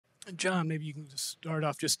John, maybe you can just start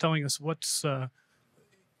off just telling us what's a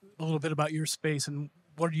little bit about your space and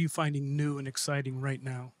what are you finding new and exciting right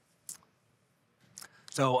now?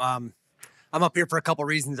 So I'm up here for a couple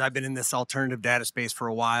reasons. I've been in this alternative data space for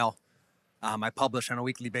a while. I publish on a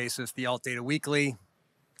weekly basis, the Alt Data Weekly,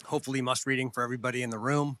 hopefully must reading for everybody in the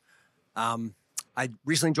room. I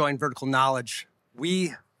recently joined Vertical Knowledge.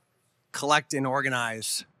 We collect and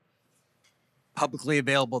organize publicly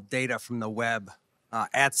available data from the web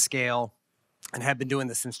at scale and have been doing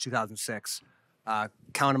this since 2006.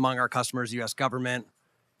 Count among our customers, U.S. government,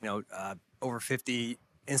 over 50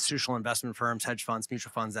 institutional investment firms, hedge funds,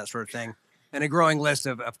 mutual funds, that sort of thing, and a growing list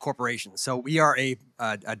of corporations. So we are a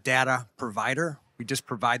data provider. We just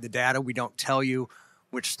provide the data. We don't tell you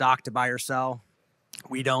which stock to buy or sell.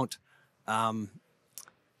 We don't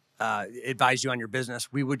advise you on your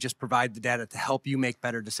business. We would just provide the data to help you make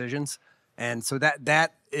better decisions. And so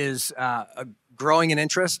that is growing in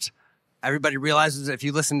interest. Everybody realizes if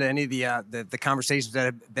you listen to any of the conversations that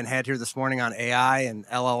have been had here this morning on AI and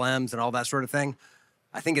LLMs and all that sort of thing,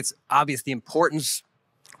 I think it's obvious the importance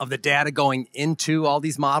of the data going into all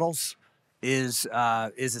these models is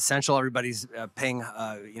essential. Everybody's paying,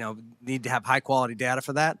 need to have high quality data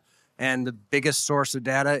for that. And the biggest source of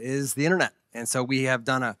data is the internet. And so we have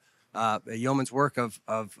done a yeoman's work of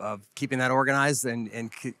keeping that organized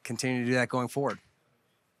and continue to do that going forward.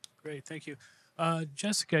 Great, thank you.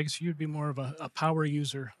 Jessica, I guess you'd be more of a power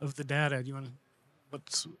user of the data. Do you want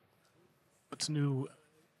to, what's new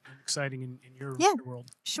and exciting in your world?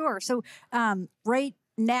 Sure. So right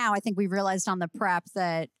now, I think we realized on the prep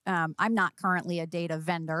that I'm not currently a data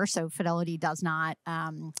vendor, so Fidelity does not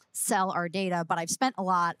sell our data, but I've spent a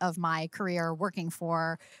lot of my career working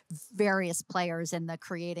for various players in the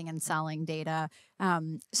creating and selling data.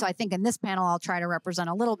 So I think in this panel, I'll try to represent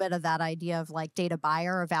a little bit of that idea of like data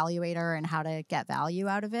buyer, evaluator, and how to get value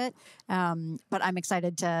out of it. But I'm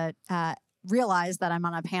excited to realize that I'm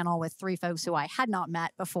on a panel with three folks who I had not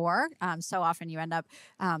met before. So often you end up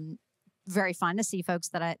very fun to see folks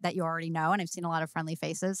that you already know, and I've seen a lot of friendly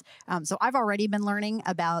faces. So I've already been learning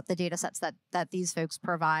about the data sets that these folks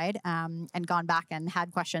provide, and gone back and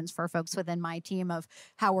had questions for folks within my team of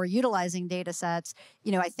how we're utilizing data sets.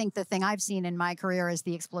 I think the thing I've seen in my career is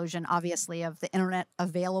the explosion, obviously, of the internet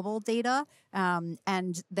available data,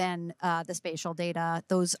 and then the spatial data.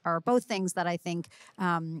 Those are both things that I think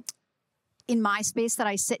in my space that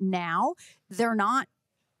I sit now, they're not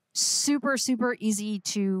super easy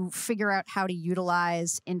to figure out how to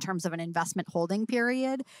utilize in terms of an investment holding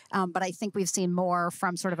period. But I think we've seen more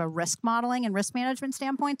from sort of a risk modeling and risk management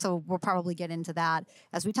standpoint. So we'll probably get into that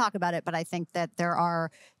as we talk about it. But I think that there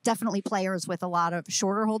are definitely players with a lot of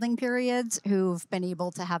shorter holding periods who've been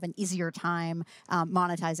able to have an easier time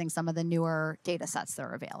monetizing some of the newer data sets that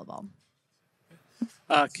are available.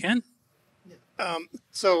 Ken?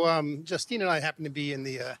 Justine and I happen to be in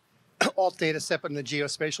the alt data set, but in the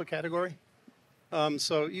geospatial category.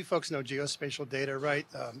 So you folks know geospatial data, right?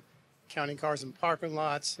 Counting cars in parking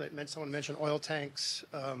lots. Someone mentioned oil tanks,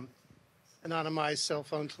 anonymized cell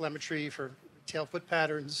phone telemetry for retail foot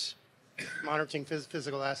patterns, monitoring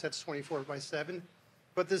physical assets 24/7.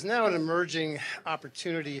 But there's now an emerging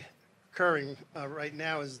opportunity occurring right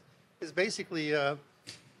now is basically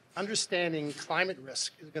understanding climate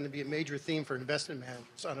risk is going to be a major theme for investment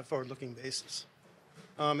managers on a forward-looking basis.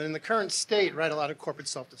 And in the current state, right, a lot of corporate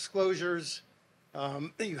self-disclosures.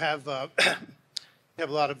 You have a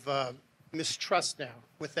lot of mistrust now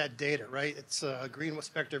with that data, right? It's a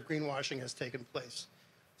specter of greenwashing has taken place.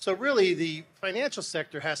 So really, the financial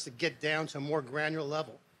sector has to get down to a more granular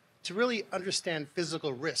level. To really understand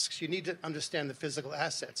physical risks, you need to understand the physical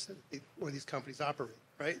assets where these companies operate,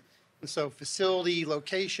 right? And so facility,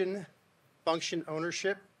 location, function,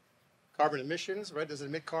 ownership, carbon emissions, right? Does it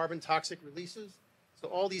emit carbon, toxic releases? So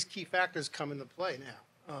all these key factors come into play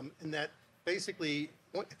now. And that basically,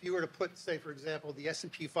 if you were to put, say, for example, the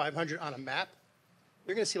S&P 500 on a map,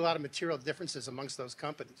 you're going to see a lot of material differences amongst those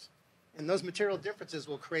companies. And those material differences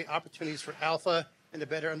will create opportunities for alpha and to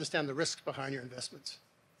better understand the risks behind your investments.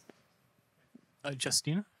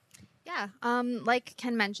 Justina? Yeah, like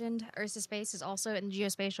Ken mentioned, Ursa Space is also in the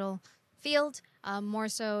geospatial field, more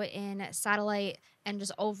so in satellite and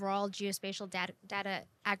just overall geospatial data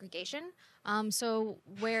aggregation. So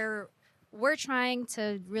where we're trying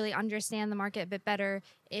to really understand the market a bit better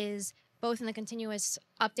is both in the continuous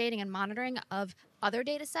updating and monitoring of other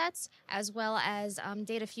data sets, as well as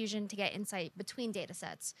data fusion to get insight between data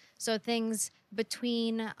sets. So things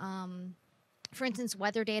between, for instance,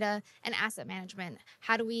 weather data and asset management.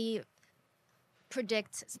 How do we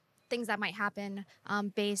predict things that might happen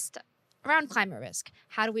based around climate risk.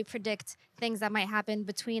 How do we predict things that might happen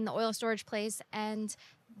between the oil storage place and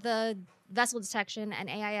the vessel detection and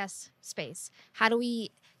AIS space? How do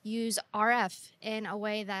we use RF in a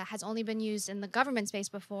way that has only been used in the government space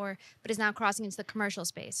before, but is now crossing into the commercial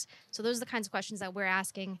space? So those are the kinds of questions that we're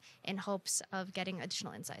asking in hopes of getting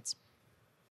additional insights.